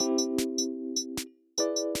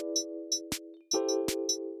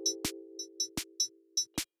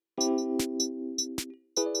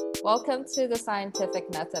Welcome to the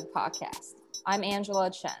Scientific Method Podcast. I'm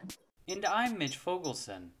Angela Chen. And I'm Mitch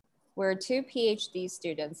Fogelson. We're two Ph.D.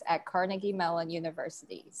 students at Carnegie Mellon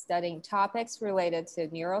University studying topics related to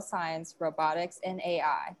neuroscience, robotics, and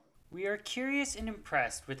AI. We are curious and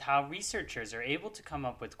impressed with how researchers are able to come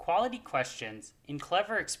up with quality questions and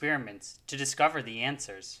clever experiments to discover the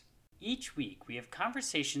answers. Each week, we have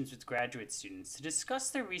conversations with graduate students to discuss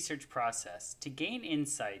their research process to gain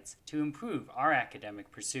insights to improve our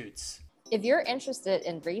academic pursuits. If you're interested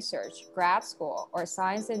in research, grad school, or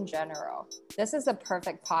science in general, this is a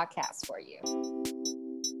perfect podcast for you.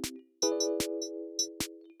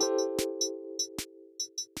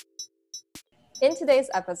 In today's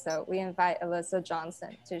episode, we invite Alissa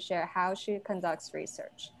Johnson to share how she conducts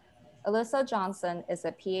research. Alissa Johnson is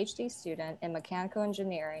a Ph.D. student in mechanical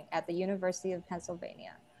engineering at the University of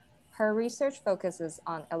Pennsylvania. Her research focuses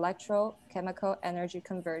on electrochemical energy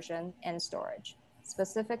conversion and storage,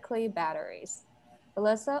 specifically batteries.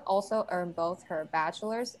 Alissa also earned both her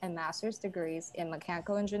bachelor's and master's degrees in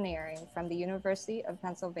mechanical engineering from the University of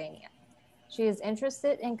Pennsylvania. She is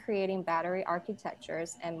interested in creating battery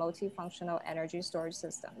architectures and multifunctional energy storage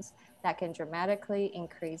systems that can dramatically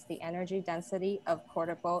increase the energy density of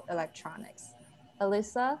portable electronics.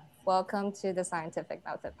 Alissa, welcome to the Scientific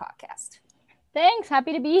Method Podcast. Thanks,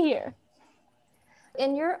 happy to be here.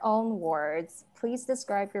 In your own words, please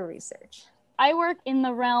describe your research. I work in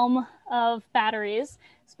the realm of batteries.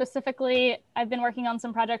 Specifically, I've been working on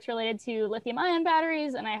some projects related to lithium-ion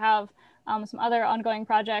batteries, and I have some other ongoing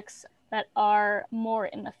projects that are more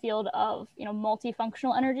in the field of,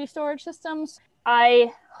 multifunctional energy storage systems.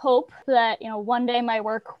 I hope that, one day my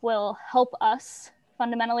work will help us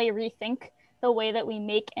fundamentally rethink the way that we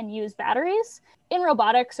make and use batteries. In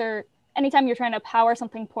robotics, or anytime you're trying to power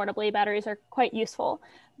something portably, batteries are quite useful.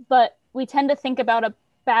 But we tend to think about a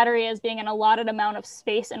battery as being an allotted amount of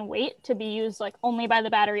space and weight to be used only by the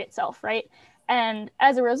battery itself, right? And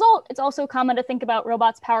as a result, it's also common to think about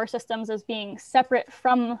robots' power systems as being separate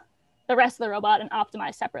from the rest of the robot and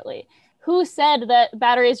optimized separately. Who said that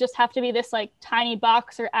batteries just have to be this tiny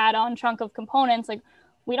box or add-on chunk of components?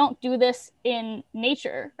 We don't do this in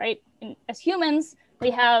nature, right? As humans,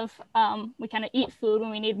 we kind of eat food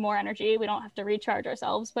when we need more energy. We don't have to recharge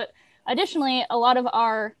ourselves. But additionally, a lot of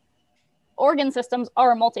our organ systems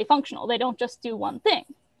are multifunctional. They don't just do one thing.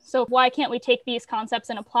 So why can't we take these concepts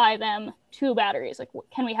and apply them to batteries?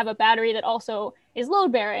 Can we have a battery that also is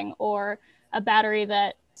load-bearing, or a battery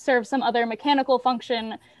that serve some other mechanical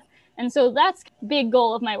function? And so that's a big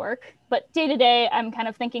goal of my work. But day to day, I'm kind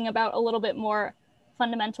of thinking about a little bit more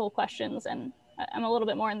fundamental questions, and I'm a little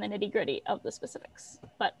bit more in the nitty gritty of the specifics.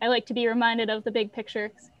 But I like to be reminded of the big picture.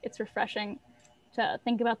 It's refreshing to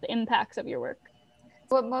think about the impacts of your work.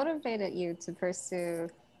 What motivated you to pursue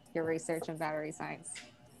your research in battery science?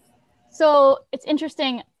 So it's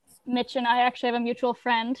interesting. Mitch and I actually have a mutual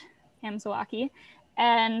friend, Ham Sawaki,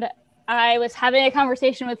 and I was having a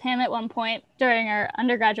conversation with him at one point during our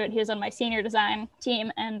undergraduate. He was on my senior design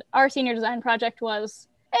team, and our senior design project was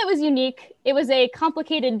unique. It was a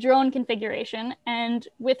complicated drone configuration, and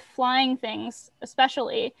with flying things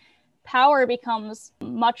especially, power becomes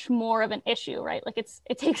much more of an issue, right?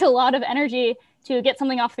 It takes a lot of energy to get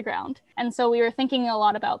something off the ground. And so we were thinking a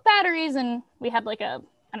lot about batteries, and we had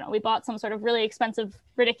we bought some sort of really expensive,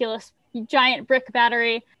 ridiculous, giant brick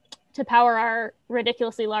battery to power our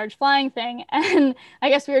ridiculously large flying thing. And I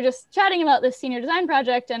guess we were just chatting about this senior design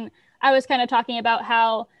project, and I was kind of talking about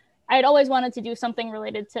how I had always wanted to do something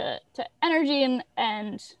related to energy,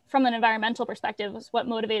 and from an environmental perspective was what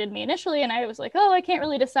motivated me initially. And I was like, I can't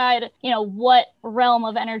really decide, what realm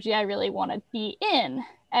of energy I really want to be in.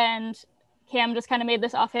 And Cam just kind of made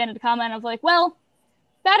this offhanded comment of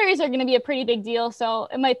batteries are going to be a pretty big deal, so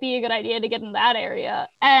it might be a good idea to get in that area.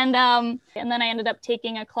 And then I ended up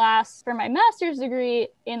taking a class for my master's degree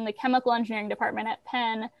in the chemical engineering department at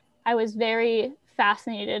Penn. I was very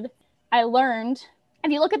fascinated. I learned,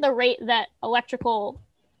 if you look at the rate that electrical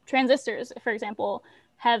transistors, for example,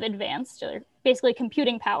 have advanced, or basically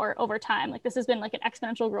computing power over time, this has been an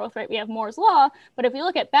exponential growth, right? We have Moore's law, but if we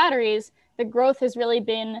look at batteries, the growth has really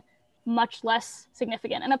been much less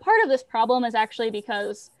significant. And a part of this problem is actually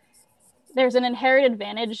because there's an inherent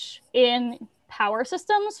advantage in power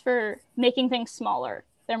systems for making things smaller.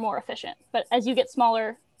 They're more efficient. But as you get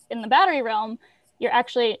smaller in the battery realm, you're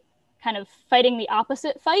actually kind of fighting the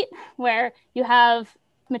opposite fight, where you have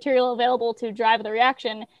material available to drive the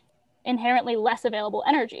reaction, inherently less available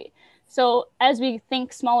energy. So as we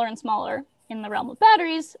think smaller and smaller in the realm of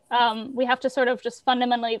batteries, we have to sort of just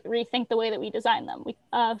fundamentally rethink the way that we design them.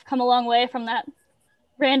 We've come a long way from that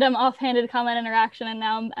random offhanded comment interaction, and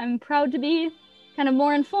now I'm proud to be kind of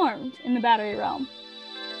more informed in the battery realm.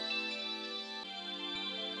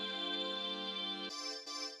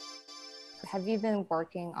 Have you been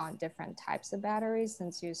working on different types of batteries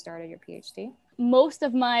since you started your PhD? Most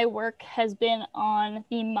of my work has been on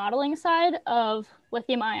the modeling side of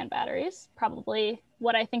lithium-ion batteries, probably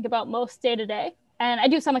what I think about most day to day. And I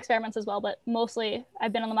do some experiments as well, but mostly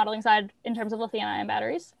I've been on the modeling side in terms of lithium-ion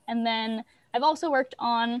batteries. And then I've also worked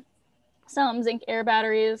on some zinc air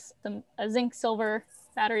batteries, a zinc silver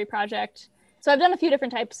battery project. So I've done a few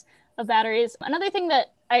different types of batteries. Another thing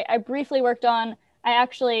that I briefly worked on, I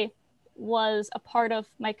actually was a part of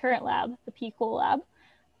my current lab, the Pikul lab,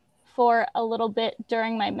 for a little bit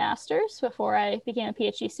during my master's before I became a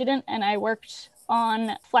PhD student, and I worked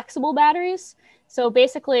on flexible batteries. So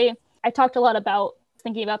basically, I talked a lot about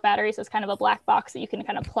thinking about batteries as kind of a black box that you can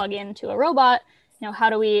kind of plug into a robot. You know, how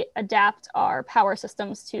do we adapt our power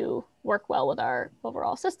systems to work well with our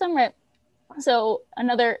overall system, right? So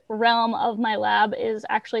another realm of my lab is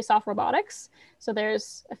actually soft robotics. So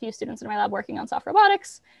there's a few students in my lab working on soft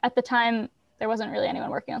robotics. At the time, there wasn't really anyone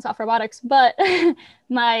working on soft robotics, but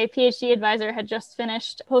my PhD advisor had just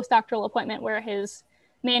finished a postdoctoral appointment where his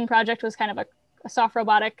main project was kind of a soft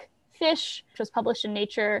robotic fish, which was published in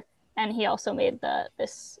Nature. And he also made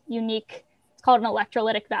this unique, it's called an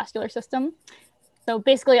electrolytic vascular system. So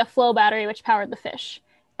basically a flow battery which powered the fish.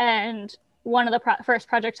 And one of the first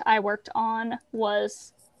projects I worked on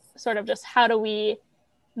was sort of just how do we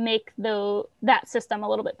make that system a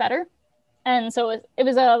little bit better. And so it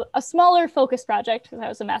was a smaller focused project because I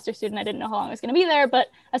was a master's student. I didn't know how long I was going to be there, but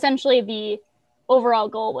essentially the overall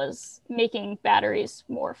goal was making batteries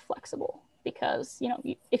more flexible because, you know,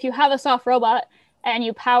 if you have a soft robot and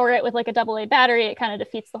you power it with like a AA battery, it kind of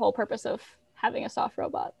defeats the whole purpose of having a soft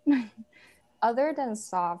robot. Other than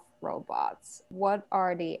soft robots, what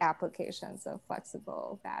are the applications of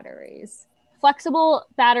flexible batteries? Flexible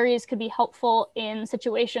batteries could be helpful in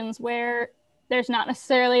situations where there's not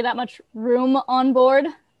necessarily that much room on board.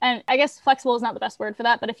 And I guess flexible is not the best word for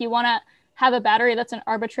that, but if you want to have a battery that's an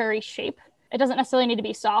arbitrary shape, it doesn't necessarily need to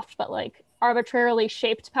be soft, but like arbitrarily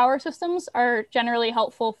shaped power systems are generally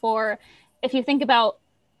helpful for if you think about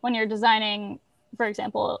when you're designing, for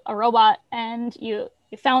example, a robot and you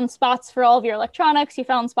found spots for all of your electronics, you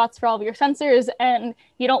found spots for all of your sensors, and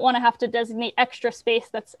you don't want to have to designate extra space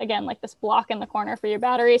that's, again, like this block in the corner for your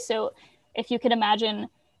battery. So if you could imagine,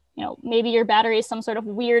 you know, maybe your battery is some sort of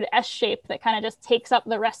weird S shape that kind of just takes up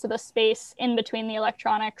the rest of the space in between the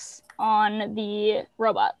electronics on the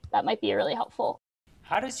robot, that might be really helpful.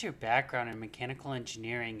 How does your background in mechanical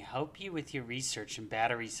engineering help you with your research in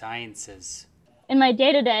battery sciences? In my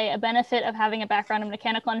day-to-day, a benefit of having a background in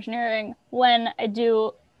mechanical engineering when I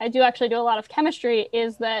do actually do a lot of chemistry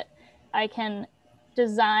is that I can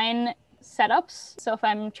design setups. So if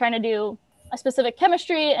I'm trying to do a specific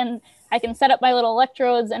chemistry and I can set up my little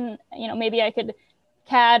electrodes and, you know, maybe I could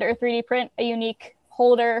CAD or 3D print a unique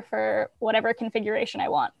holder for whatever configuration I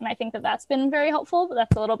want. And I think that that's been very helpful, but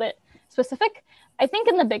that's a little bit specific. I think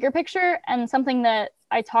in the bigger picture, and something that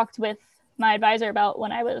I talked with my advisor about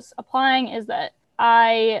when I was applying, is that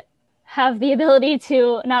I have the ability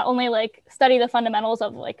to not only like study the fundamentals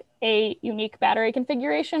of like a unique battery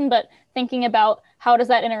configuration, but thinking about how does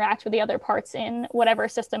that interact with the other parts in whatever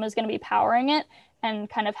system is going to be powering it, and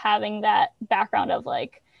kind of having that background of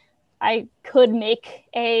like, I could make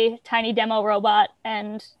a tiny demo robot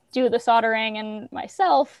and do the soldering and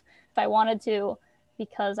myself if I wanted to,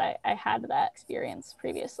 because I had that experience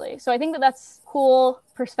previously. So I think that that's cool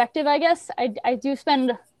perspective, I guess. I do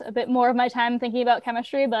spend a bit more of my time thinking about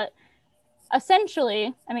chemistry, but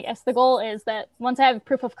essentially, I mean, I guess the goal is that once I have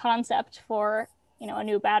proof of concept for, you know, a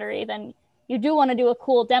new battery, then you do want to do a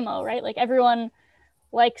cool demo, right? Like everyone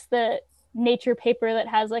likes the Nature paper that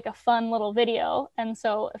has like a fun little video. And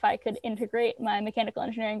so if I could integrate my mechanical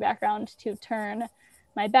engineering background to turn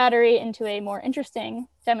my battery into a more interesting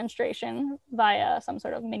demonstration via some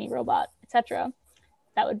sort of mini robot, etc.,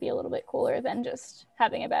 that would be a little bit cooler than just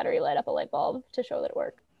having a battery light up a light bulb to show that it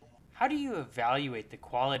worked. How do you evaluate the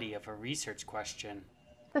quality of a research question?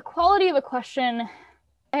 The quality of a question,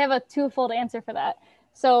 I have a twofold answer for that.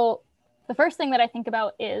 So the first thing that I think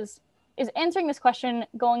about is answering this question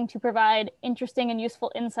going to provide interesting and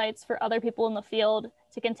useful insights for other people in the field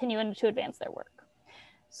to continue and to advance their work?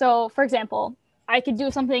 So for example, I could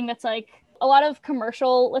do something that's like, a lot of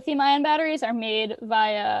commercial lithium-ion batteries are made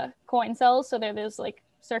via coin cells. So they're those like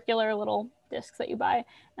circular little discs that you buy,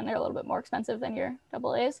 and they're a little bit more expensive than your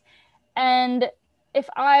AA's. And if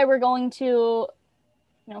I were going to,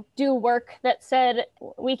 you know, do work that said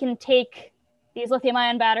we can take these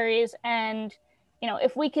lithium-ion batteries and, you know,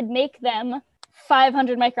 if we could make them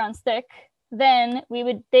 500 microns thick, then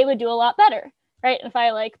they would do a lot better, right? If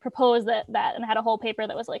I like proposed that and had a whole paper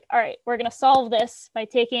that was like, all right, we're going to solve this by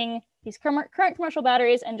taking these current commercial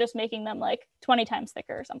batteries and just making them like 20 times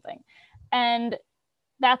thicker or something. And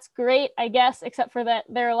that's great, I guess, except for that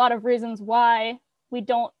there are a lot of reasons why we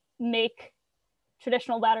don't make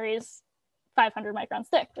traditional batteries 500 microns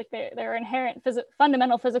thick. Like there are inherent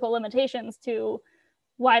fundamental physical limitations to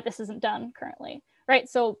why this isn't done currently, right?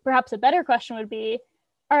 So perhaps a better question would be,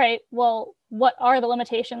 all right, well, what are the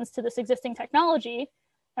limitations to this existing technology?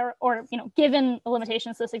 Or given the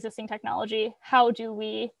limitations to this existing technology, how do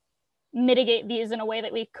we mitigate these in a way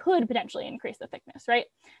that we could potentially increase the thickness, right?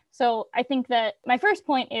 So I think that my first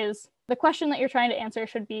point is the question that you're trying to answer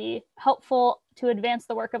should be helpful to advance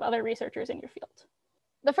the work of other researchers in your field.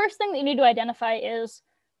 The first thing that you need to identify is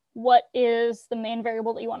what is the main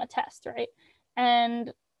variable that you want to test, right?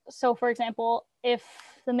 And so, for example, if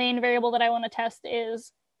the main variable that I want to test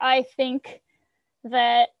is, I think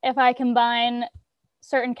that if I combine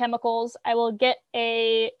certain chemicals, I will get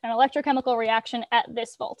an electrochemical reaction at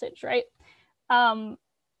this voltage, right?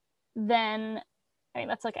 Then, I mean,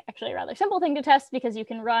 that's like actually a rather simple thing to test because you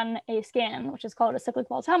can run a scan, which is called a cyclic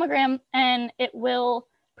voltammogram, and it will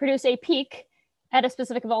produce a peak at a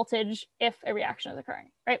specific voltage if a reaction is occurring,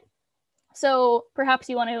 right? So perhaps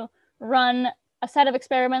you want to run a set of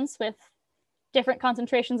experiments with different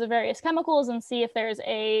concentrations of various chemicals and see if there's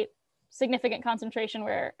a significant concentration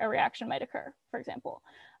where a reaction might occur, for example.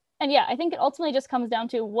 And yeah, I think it ultimately just comes down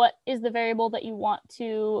to what is the variable that you want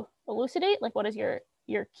to elucidate, like what is your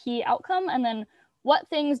key outcome, and then what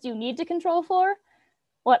things do you need to control for,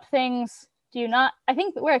 what things do you not. I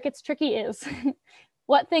think where it gets tricky is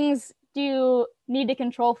what things do you need to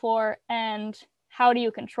control for and how do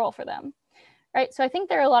you control for them, right? So I think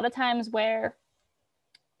there are a lot of times where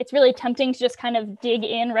it's really tempting to just kind of dig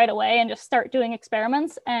in right away and just start doing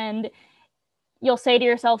experiments. And you'll say to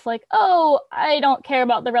yourself like, oh, I don't care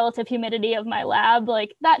about the relative humidity of my lab.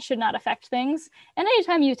 Like that should not affect things. And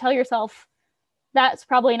anytime you tell yourself that's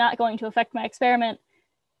probably not going to affect my experiment,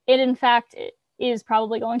 it in fact is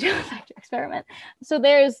probably going to affect your experiment. So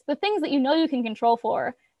there's the things that you know you can control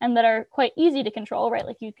for and that are quite easy to control, right?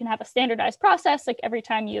 Like you can have a standardized process. Like every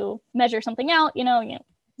time you measure something out, you know,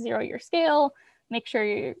 zero your scale, make sure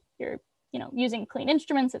you're using clean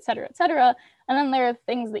instruments, et cetera, et cetera. And then there are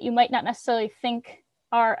things that you might not necessarily think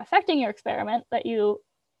are affecting your experiment that you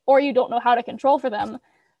don't know how to control for them.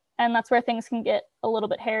 And that's where things can get a little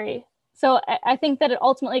bit hairy. So I think that it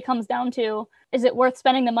ultimately comes down to, is it worth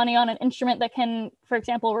spending the money on an instrument that can, for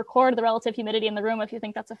example, record the relative humidity in the room if you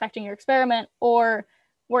think that's affecting your experiment, or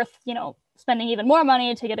worth, spending even more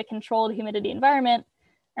money to get a controlled humidity environment?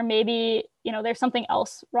 Or maybe, there's something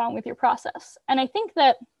else wrong with your process. And I think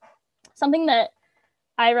that something that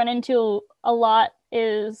I run into a lot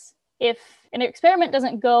is if an experiment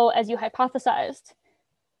doesn't go as you hypothesized,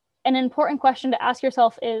 an important question to ask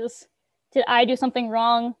yourself is, did I do something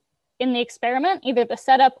wrong in the experiment, either the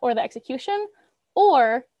setup or the execution,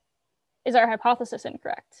 or is our hypothesis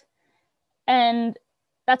incorrect? And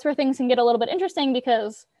that's where things can get a little bit interesting,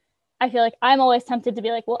 because I feel like I'm always tempted to be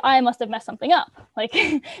like, well, I must have messed something up. Like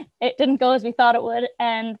it didn't go as we thought it would,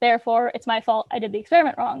 and therefore it's my fault. I did the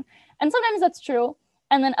experiment wrong. And sometimes that's true.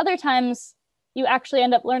 And then other times you actually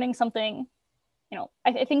end up learning something.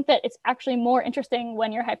 I think that it's actually more interesting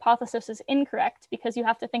when your hypothesis is incorrect, because you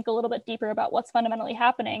have to think a little bit deeper about what's fundamentally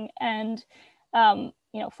happening and,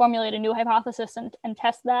 formulate a new hypothesis and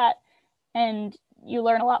test that. And you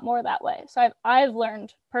learn a lot more that way. So I've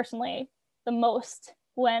learned personally the most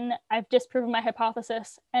when I've disproven my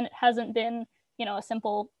hypothesis and it hasn't been, a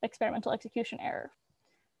simple experimental execution error.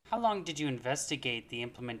 How long did you investigate the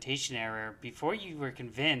implementation error before you were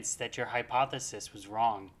convinced that your hypothesis was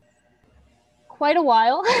wrong? Quite a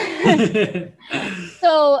while.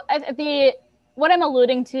 So what I'm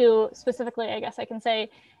alluding to specifically, I guess I can say,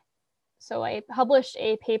 so I published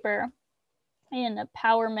a paper in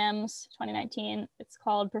Power MEMS 2019. It's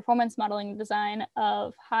called Performance Modeling Design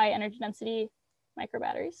of High Energy Density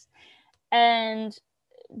Microbatteries. And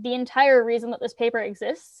the entire reason that this paper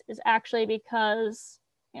exists is actually because,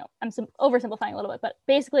 I'm oversimplifying a little bit, but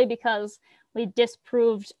basically because we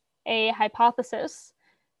disproved a hypothesis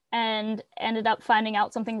and ended up finding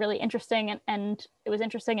out something really interesting, and it was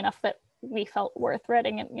interesting enough that we felt worth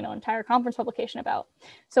writing an entire conference publication about.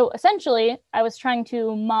 So essentially, I was trying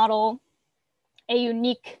to model a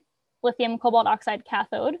unique lithium cobalt oxide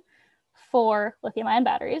cathode for lithium-ion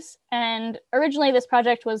batteries. And originally, this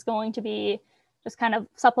project was going to be just kind of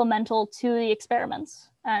supplemental to the experiments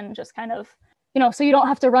and just kind of so you don't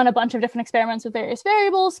have to run a bunch of different experiments with various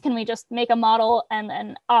variables. Can we just make a model and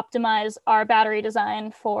then optimize our battery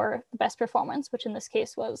design for the best performance, which in this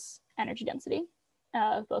case was energy density,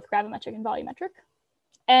 both gravimetric and volumetric.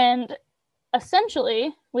 And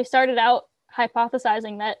essentially, we started out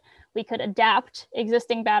hypothesizing that we could adapt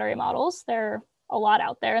existing battery models. There are a lot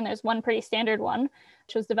out there, and there's one pretty standard one,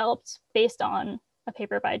 which was developed based on a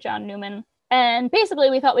paper by John Newman. And basically,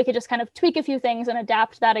 we thought we could just kind of tweak a few things and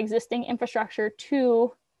adapt that existing infrastructure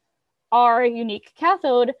to our unique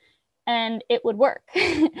cathode, and it would work.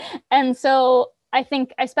 And so I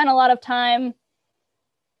think I spent a lot of time.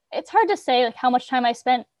 It's hard to say like how much time I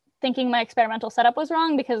spent thinking my experimental setup was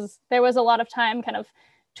wrong, because there was a lot of time kind of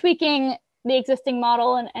tweaking the existing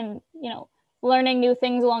model and learning new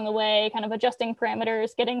things along the way, kind of adjusting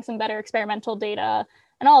parameters, getting some better experimental data.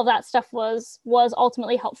 And all of that stuff was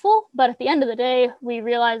ultimately helpful. But at the end of the day, we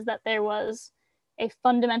realized that there was a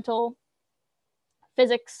fundamental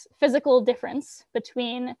physical difference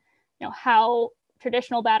between how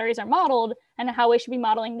traditional batteries are modeled and how we should be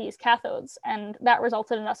modeling these cathodes. And that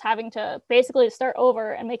resulted in us having to basically start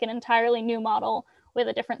over and make an entirely new model with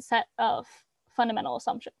a different set of fundamental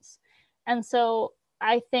assumptions. And so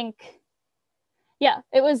I think, yeah,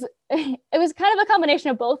 it was kind of a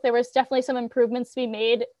combination of both. There was definitely some improvements to be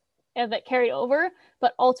made that carried over,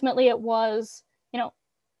 but ultimately it was,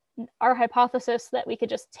 our hypothesis that we could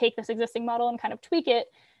just take this existing model and kind of tweak it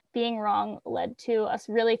being wrong led to us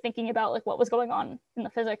really thinking about like what was going on in the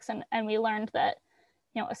physics. And we learned that,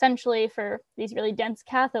 essentially for these really dense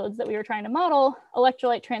cathodes that we were trying to model,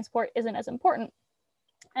 electrolyte transport isn't as important.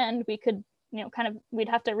 And we could, we'd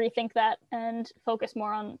have to rethink that and focus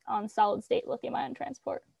more on solid state lithium ion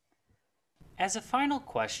transport. As a final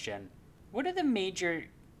question, what are the major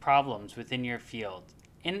problems within your field?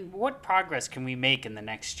 And what progress can we make in the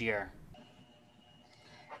next year?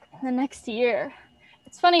 The next year.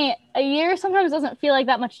 It's funny, a year sometimes doesn't feel like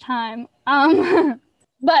that much time.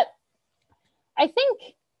 But I think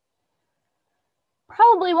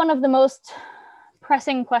probably one of the most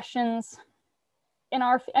pressing questions in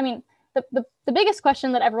the biggest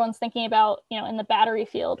question that everyone's thinking about, in the battery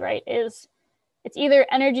field, right, is it's either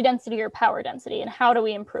energy density or power density, and how do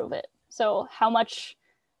we improve it? So how much,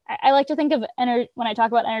 I like to think of energy, when I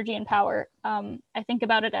talk about energy and power, I think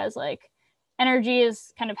about it as like, energy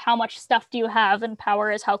is kind of how much stuff do you have, and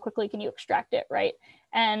power is how quickly can you extract it, right?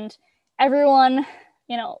 And everyone,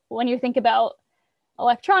 when you think about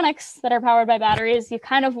electronics that are powered by batteries, you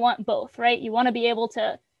kind of want both, right? You want to be able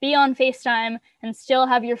to be on FaceTime and still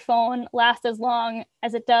have your phone last as long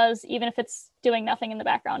as it does, even if it's doing nothing in the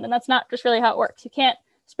background. And that's not just really how it works. You can't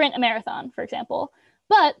sprint a marathon, for example,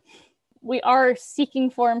 but we are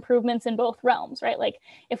seeking for improvements in both realms, right? Like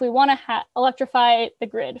if we want to electrify the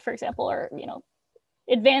grid, for example, or,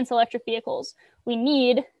 advance electric vehicles, we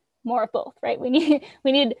need more of both, right? We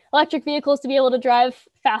need electric vehicles to be able to drive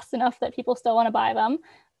fast enough that people still want to buy them,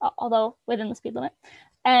 although within the speed limit.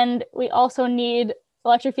 And we also need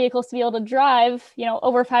electric vehicles to be able to drive,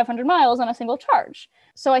 over 500 miles on a single charge.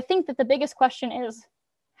 So I think that the biggest question is,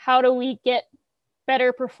 how do we get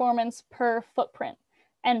better performance per footprint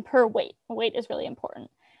and per weight? Weight is really important.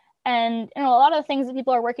 And a lot of the things that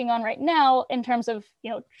people are working on right now in terms of,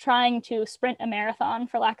 trying to sprint a marathon,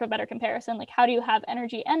 for lack of a better comparison, like how do you have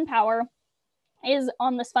energy and power, is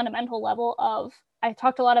on this fundamental level of, I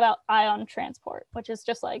talked a lot about ion transport, which is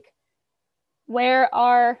just like, when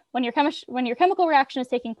your chemical reaction is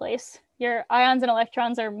taking place, your ions and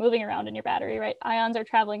electrons are moving around in your battery, right? Ions are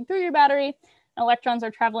traveling through your battery, and electrons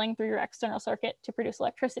are traveling through your external circuit to produce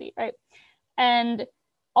electricity, right? And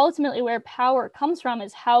ultimately where power comes from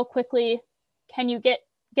is how quickly can you get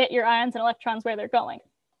your ions and electrons where they're going.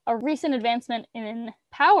 A recent advancement in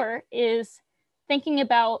power is thinking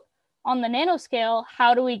about, on the nanoscale,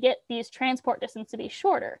 how do we get these transport distances to be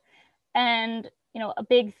shorter? And a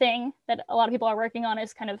big thing that a lot of people are working on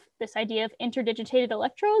is kind of this idea of interdigitated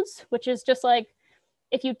electrodes, which is just like,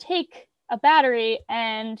 if you take a battery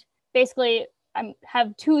and basically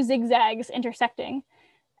have two zigzags intersecting,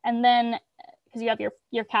 and then because you have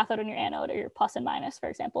your cathode and your anode, or your plus and minus, for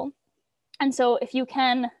example. And so if you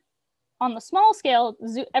can, on the small scale,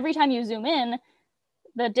 every time you zoom in,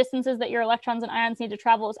 the distances that your electrons and ions need to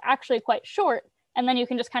travel is actually quite short. And then you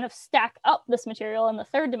can just kind of stack up this material in the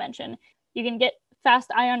third dimension. You can get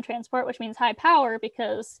fast ion transport, which means high power,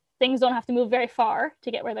 because things don't have to move very far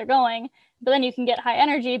to get where they're going. But then you can get high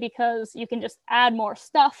energy because you can just add more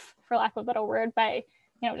stuff, for lack of a better word, by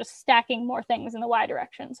just stacking more things in the y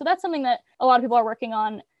direction. So that's something that a lot of people are working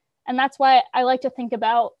on. And that's why I like to think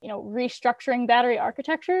about, restructuring battery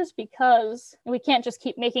architectures, because we can't just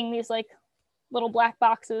keep making these like little black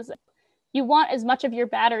boxes. you want as much of your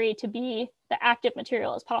battery to be the active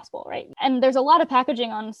material as possible, right? And there's a lot of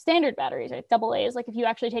packaging on standard batteries, right? AA's, like if you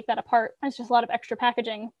actually take that apart, it's just a lot of extra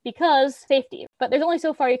packaging because safety. But there's only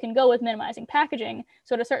so far you can go with minimizing packaging.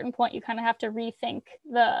 So at a certain point, you kind of have to rethink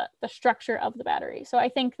the structure of the battery. So I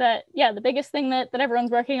think that, yeah, the biggest thing that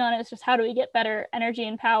everyone's working on is just how do we get better energy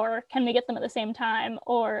and power? Can we get them at the same time?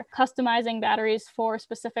 Or customizing batteries for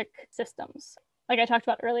specific systems. Like I talked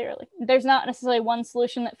about earlier, like there's not necessarily one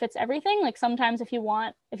solution that fits everything. Like sometimes if you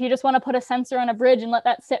just want to put a sensor on a bridge and let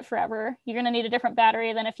that sit forever, you're going to need a different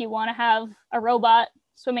battery than if you want to have a robot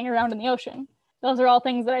swimming around in the ocean. Those are all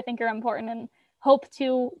things that I think are important and hope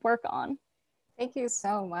to work on. Thank you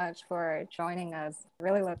so much for joining us.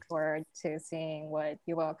 Really look forward to seeing what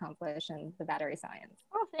you will accomplish in the battery science.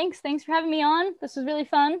 Oh, thanks. Thanks for having me on. This was really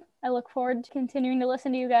fun. I look forward to continuing to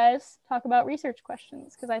listen to you guys talk about research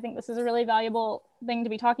questions because I think this is a really valuable thing to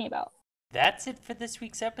be talking about. That's it for this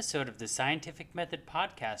week's episode of the Scientific Method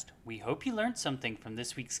Podcast. We hope you learned something from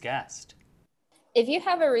this week's guest. If you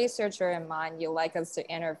have a researcher in mind you'd like us to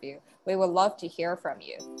interview, we would love to hear from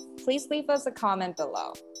you. Please leave us a comment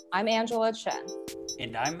below. I'm Angela Chen.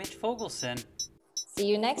 And I'm Mitch Fogelson. See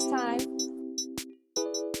you next time.